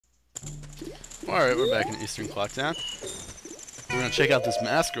Alright, we're back in Eastern Clock Town. We're gonna check out this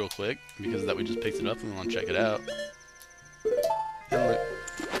mask real quick, because of that we just picked it up and we wanna check it out. And look,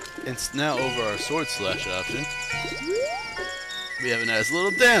 it's now over our sword slash option. We have a nice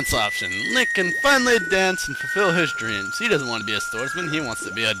little dance option. Link can finally dance and fulfill his dreams. He doesn't want to be a swordsman, he wants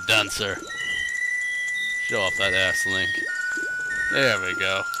to be a dancer. Show off that ass, Link. There we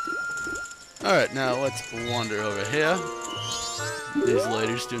go. Alright, now let's wander over here. These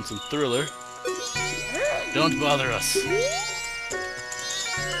ladies doing some Thriller. Don't bother us.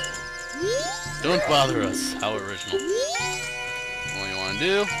 Don't bother us. How original. All you want to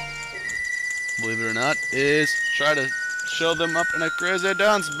do, believe it or not, is try to show them up in a crazy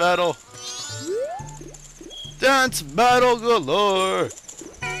dance battle. Dance battle galore.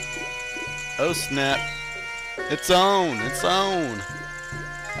 Oh snap. It's on. It's on.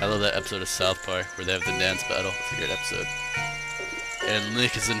 I love that episode of South Park where they have the dance battle. It's a great episode. And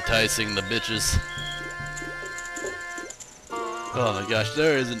Link is enticing the bitches. Oh my gosh,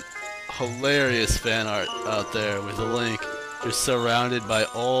 there is an hilarious fan art out there with Link just surrounded by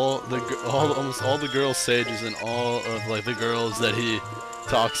almost all the girl sages and all of like the girls that he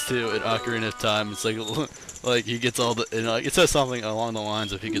talks to in Ocarina of Time. It's like he gets all the, you know, like it says something along the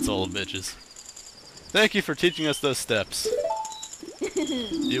lines of he gets all the bitches. Thank you for teaching us those steps.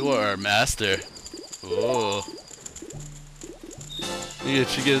 You are our master. Oh. They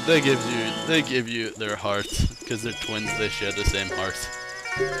give you their hearts because they're twins. They share the same heart.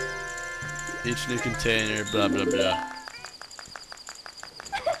 Each new container, blah blah blah.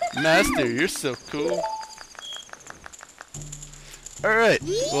 Master, you're so cool. Alright,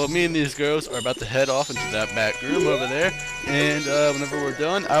 well me and these girls are about to head off into that back room over there, and whenever we're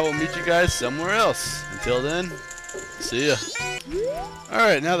done, I will meet you guys somewhere else. Until then, see ya.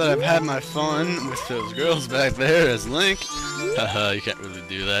 Alright, now that I've had my fun with those girls back there as Link, haha, you can't really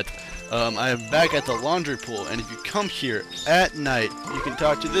do that. I am back at the laundry pool, and if you come here at night, you can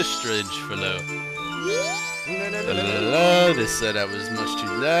talk to this strange fellow. They said I was much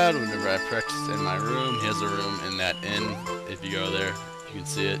too loud whenever I practiced in my room. He has a room in that inn. If you go there, you can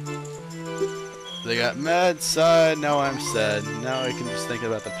see it. They got mad, sighed, now I'm sad. Now I can just think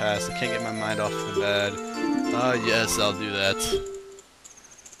about the past. I can't get my mind off the bad. Yes, I'll do that.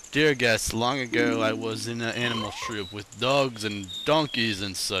 Dear guests, long ago I was in an animal troupe with dogs and donkeys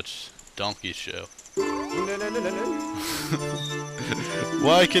and such. Donkey show.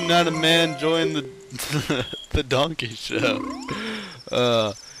 Why cannot a man join the the donkey show?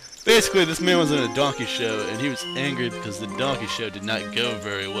 Basically, this man was in a donkey show, and he was angry because the donkey show did not go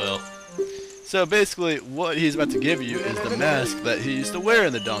very well. So basically, what he's about to give you is the mask that he used to wear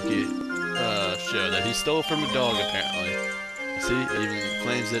in the donkey show that he stole from a dog, apparently. See, he even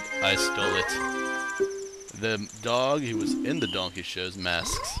claims it, I stole it. The dog, he was in the donkey show's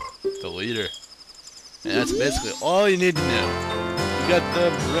masks. The leader. And that's basically all you need to know. You got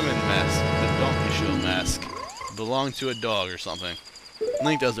the Bremen mask, the donkey show mask. It belonged to a dog or something.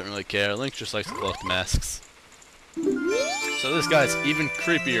 Link doesn't really care. Link just likes to collect masks. So this guy's even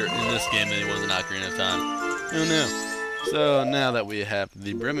creepier in this game than he was in Ocarina of Time. Oh no. So now that we have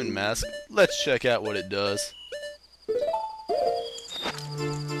the Bremen mask, let's check out what it does.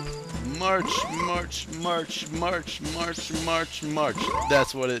 March, march, march, march, march, march, march.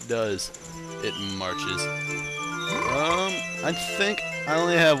 That's what it does. It marches. I think I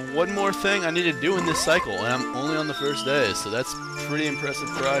only have one more thing I need to do in this cycle, and I'm only on the first day, so that's pretty impressive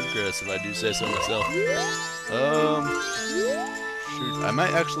progress, if I do say so myself. Shoot, I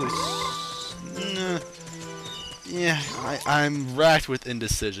might actually... yeah, I'm racked with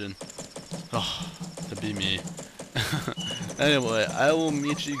indecision. Oh, to be me. Anyway, I will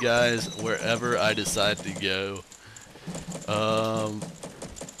meet you guys wherever I decide to go.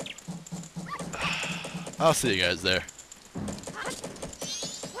 I'll see you guys there.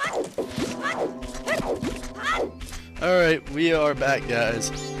 Alright, we are back,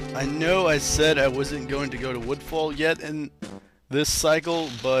 guys. I know I said I wasn't going to go to Woodfall yet in this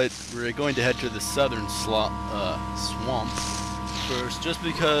cycle, but we're going to head to the southern swamp first, just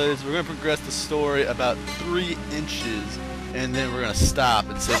because we're going to progress the story about 3 inches, and then we're going to stop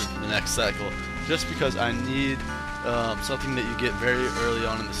and save it for the next cycle, just because I need something that you get very early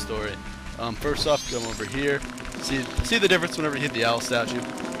on in the story. First off, come over here. See the difference whenever you hit the owl statue?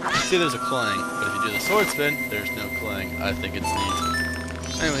 See, there's a clang, but if you do the sword spin, there's no clang. I think it's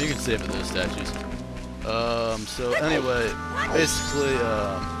neat. Anyway, you can save it those statues. So anyway, basically,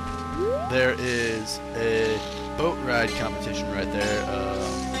 there is a boat ride competition right there.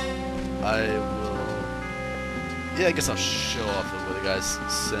 I will... yeah, I guess I'll show off what the guy's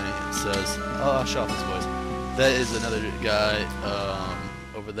saying. It says... oh, I'll show off his voice. That is another guy,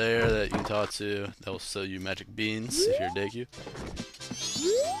 over there that you can talk to. That will sell you magic beans if you're a Deku.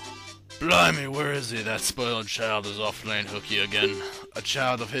 Blimey, where is he? That spoiled child is off playing hooky again. A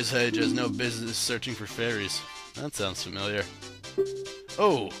child of his age has no business searching for fairies. That sounds familiar.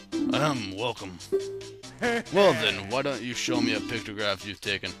 Oh, welcome. Well then, why don't you show me a pictograph you've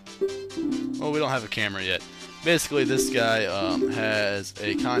taken? Well, we don't have a camera yet. Basically, this guy has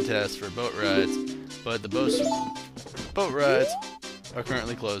a contest for boat rides, but the boat rides are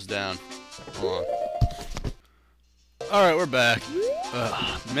currently closed down. Hold on. Alright, we're back.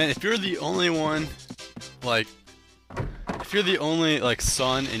 Man, if you're the only one, like, if you're the only, like,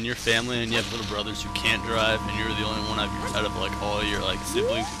 son in your family and you have little brothers who can't drive, and you're the only one out of like, all your, like,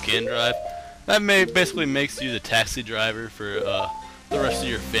 siblings who can drive, that basically makes you the taxi driver for, the rest of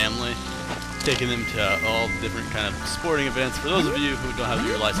your family, taking them to all different kind of sporting events. For those of you who don't have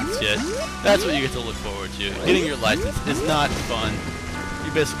your license yet, that's what you get to look forward to. Getting your license is not fun.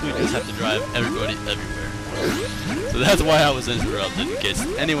 You basically just have to drive everybody everywhere. So that's why I was interrupted, in case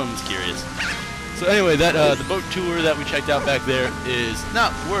anyone was curious. So anyway, that the boat tour that we checked out back there is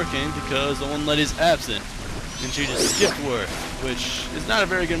not working because the one lady's absent, and she just skipped work, which is not a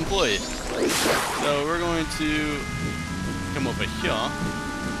very good employee. So we're going to come over here.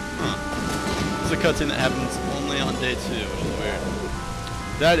 It's a cutscene that happens only on day 2, which is weird.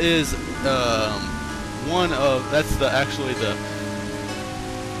 That is actually the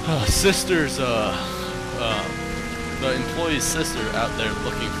sister's the employee's sister out there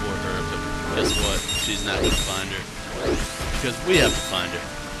looking for her, but guess what? She's not going to find her because we have to find her.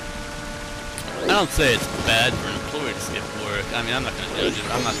 I don't say it's bad for an employee to skip work. I mean, I'm not going to judge it.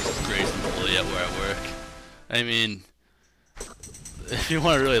 I'm not the greatest employee at where I work. I mean, if you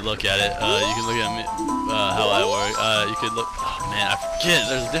want to really look at it, you can look at me, how I work. You could look, oh man, I forget,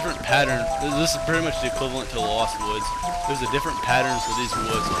 there's a different pattern. This is pretty much the equivalent to Lost Woods. There's a different pattern for these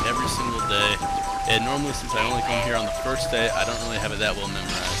woods every single day. And normally, since I only come here on the first day, I don't really have it that well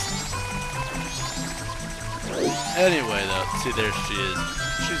memorized. Anyway, though, see, there she is.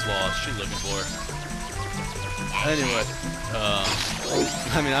 She's lost. She's looking for her. Anyway,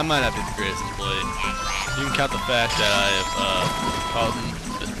 I mean, I might not be the greatest employee. You can count the fact that I have caught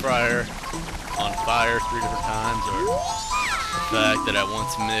the fryer on fire 3 different times, or the fact that I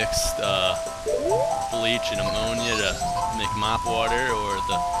once mixed bleach and ammonia to make mop water, or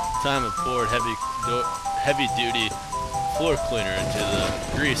the time I poured heavy-duty floor cleaner into the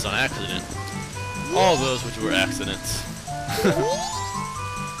grease on accident. All those which were accidents.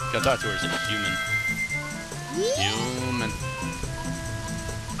 Gotta talk to her as a human. Human.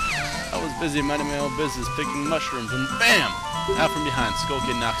 I was busy minding my own business, picking mushrooms, when BAM! Out from behind, Skull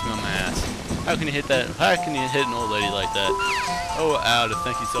Kid knocks me on my ass. How can you hit that? How can you hit an old lady like that? Oh, ow, to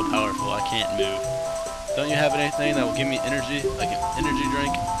think he's so powerful, I can't move. Don't you have anything that will give me energy? Like an energy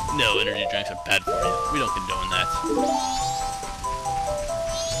drink? No, energy drinks are bad for you. We don't condone that.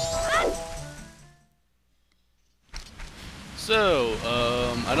 So,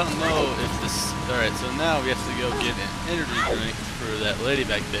 I don't know if this... Alright, so now we have to go get an energy drink for that lady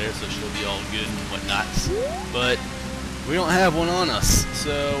back there, so she'll be all good and whatnot. But we don't have one on us,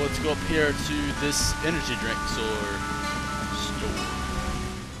 so let's go up here to this energy drink store.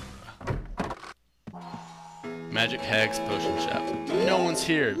 Magic Hag's Potion Shop. No one's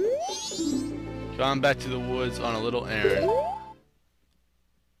here. Gone back to the woods on a little errand.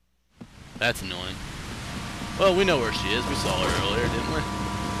 That's annoying. Well, we know where she is. We saw her earlier, didn't we?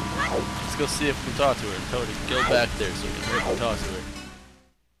 Let's go see if we can talk to her and tell her to go back there so we can hurry and talk to her.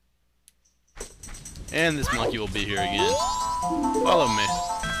 And this monkey will be here again. Follow me.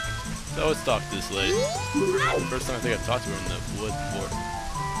 So let's talk to this lady. First time I think I've talked to her in the woods before.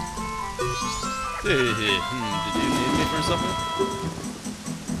 Did you need me for something?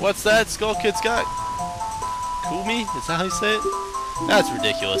 What's that Skull Kid's got? Kumi? Is that how you say it? That's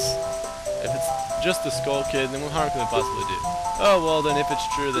ridiculous. If it's just the Skull Kid, then what harm can it possibly do? Oh, well, then if it's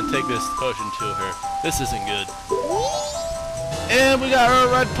true, then take this potion to her. This isn't good. And we got our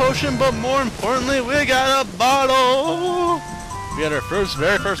red potion, but more importantly, we got a bottle! We got our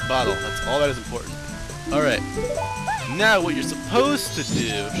very first bottle. That's all that is important. Alright. Now, what you're supposed to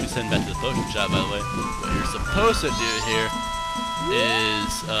do... She's heading back to the potion shop, by the way. What you're supposed to do here is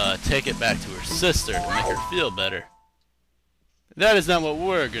take it back to her sister to make her feel better. That is not what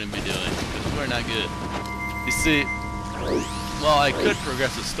we're going to be doing, because we're not good. You see, while I could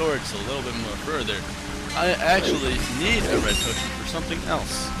progress the storage a little bit more further, I actually need a red potion for something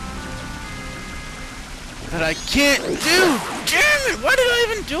else. That I can't do! Damn it! Why did I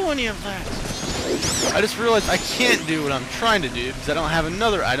even do any of that? I just realized I can't do what I'm trying to do because I don't have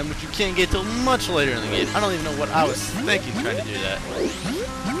another item which you can't get till much later in the game. I don't even know what I was thinking trying to do that.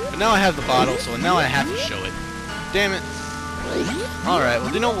 But now I have the bottle, so now I have to show it. Damn it. Alright,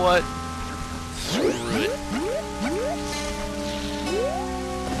 well, you know what? Screw it.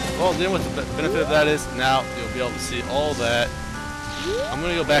 Well, then what the benefit of that is, now you'll be able to see all that. I'm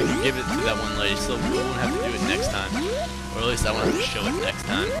going to go back and give it to that one lady, so we won't have to do it next time. Or at least I won't have to show it next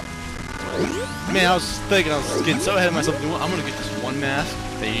time. Man, I was thinking, I was getting so ahead of myself. I'm going to get this one mask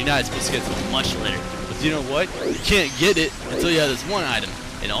that you're not supposed to get until much later. But you know what? You can't get it until you have this one item.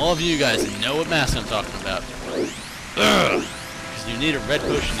 And all of you guys know what mask I'm talking about. Ugh! Because you need a red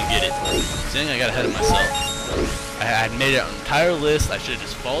potion to get it. Dang, I got ahead of myself. I had made an entire list. I should have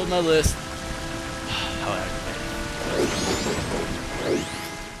just followed my list.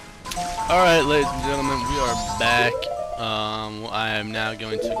 Alright, ladies and gentlemen, we are back. I am now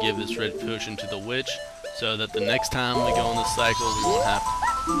going to give this red potion to the witch so that the next time we go on this cycle, we won't have to...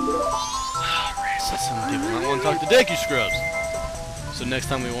 Some people might want to talk to Deku Scrubs. So next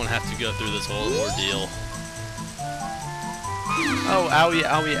time we won't have to go through this whole ordeal. Oh, owie,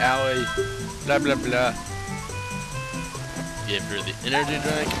 owie, owie. Blah, blah, blah. Give her the energy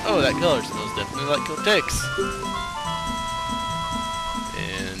drink. Oh, that color smells definitely like Kotex.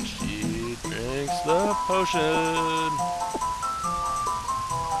 And she drinks the potion.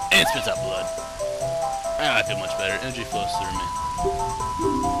 And spits out blood. Ah, I feel much better. Energy flows through me.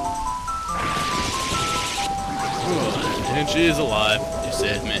 And she is alive. You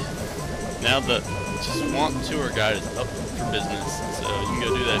saved me. Now the swamp tour guide is up for business, so you can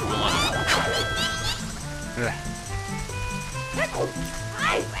go do that if you want.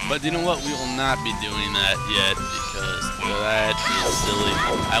 But you know what? We will not be doing that yet because that is silly.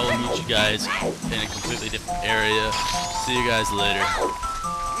 I will meet you guys in a completely different area. See you guys later.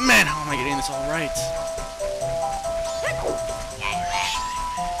 Man, how am I getting this all right?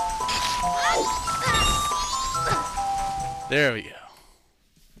 There we go.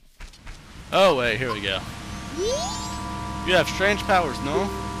 Oh wait, here we go. You have strange powers, no?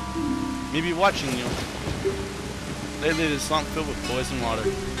 Maybe watching you. Lately, the swamp filled with poison water.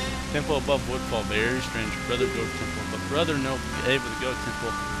 Temple above Woodfall, very strange. Brother go temple, but brother no able to go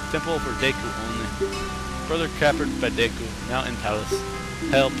temple. Temple for Deku only. Brother captured by Deku, now in palace.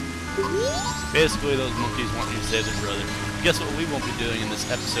 Help. Basically, those monkeys want you to save their brother. Guess what we won't be doing in this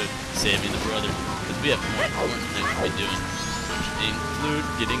episode? Saving the brother, because we have more important things to be doing, which include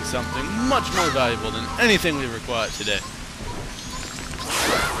getting something much more valuable than anything we've required today.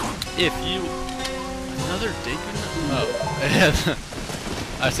 If you another Deku nut? Oh,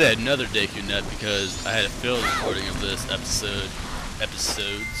 I said another Deku nut because I had a field recording of this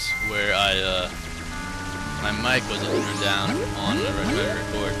episodes where my mic wasn't turned down on the regular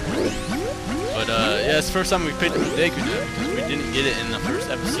record. But yeah, it's the first time we picked up a Deku nut because we didn't get it in the first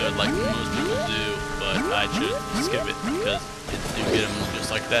episode like most people do. But I chose to skip it because you get them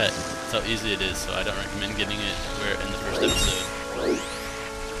just like that. That's how easy it is. So I don't recommend getting it where in the first episode.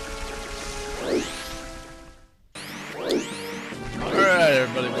 Alright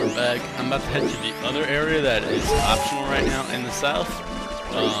everybody, we're back. I'm about to head to the other area that is optional right now in the south.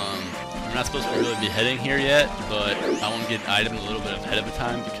 I'm not supposed to really be heading here yet, but I want to get an item a little bit ahead of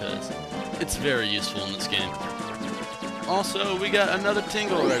time because it's very useful in this game. Also, we got another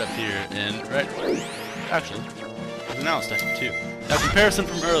tingle right up here, and actually, there's now a step 2. Now comparison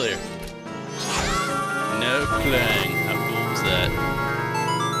from earlier. No clang. How cool was that?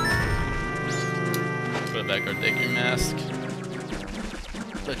 Put back our Deku mask.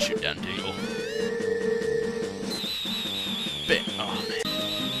 Let's shoot down Tingle. Oh man.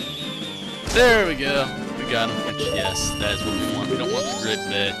 There we go. We got him. Which, yes, that is what we want. We don't want the Grid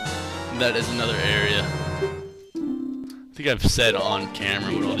Bay. That is another area. I think I've said on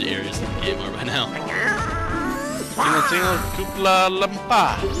camera what all the areas in the game are by now. Tingle, Kupla,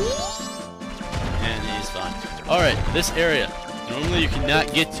 Lampa. And he's fine. Alright, this area. Normally you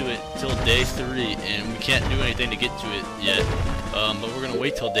cannot get to it till day 3, and we can't do anything to get to it yet. But we're going to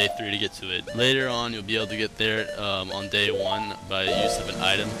wait till day 3 to get to it. Later on, you'll be able to get there on day 1 by use of an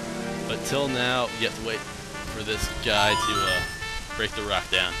item. But till now, you have to wait for this guy to break the rock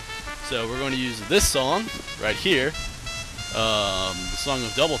down. So we're going to use this song right here, the song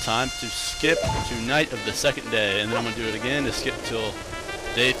of double time, to skip to night of the 2nd day. And then I'm going to do it again to skip till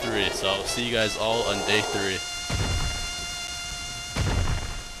day 3. So I'll see you guys all on day 3.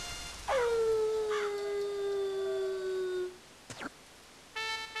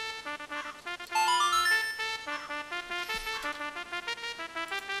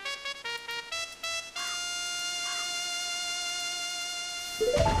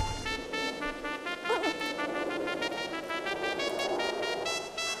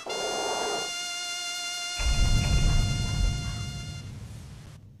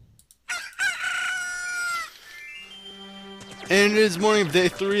 And it is morning of day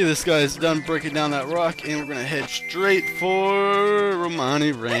 3. This guy is done breaking down that rock, and we're gonna head straight for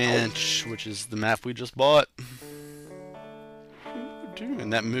Romani Ranch, which is the map we just bought.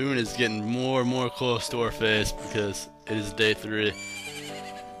 And that moon is getting more and more close to our face because it is day 3.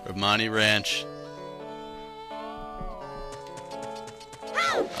 Romani Ranch.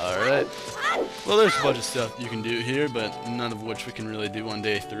 Alright. Well, there's a bunch of stuff you can do here, but none of which we can really do on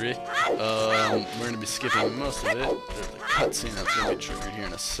day 3. We're going to be skipping most of it. There's a cutscene that's going to be triggered here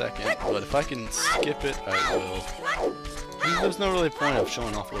in a second, but if I can skip it, I will. There's no really point of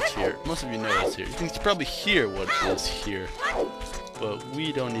showing off what's here. Most of you know what's here. You can probably hear what is here, but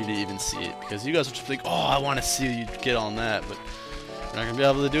we don't need to even see it, because you guys will just think, oh, I want to see you get on that, but you're not going to be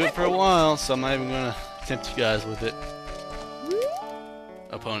able to do it for a while, so I'm not even going to tempt you guys with it.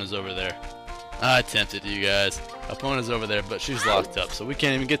 Opponent's over there. I tempted you guys. Opponent's over there, but she's locked up, so we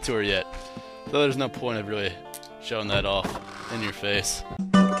can't even get to her yet. So there's no point of really showing that off in your face.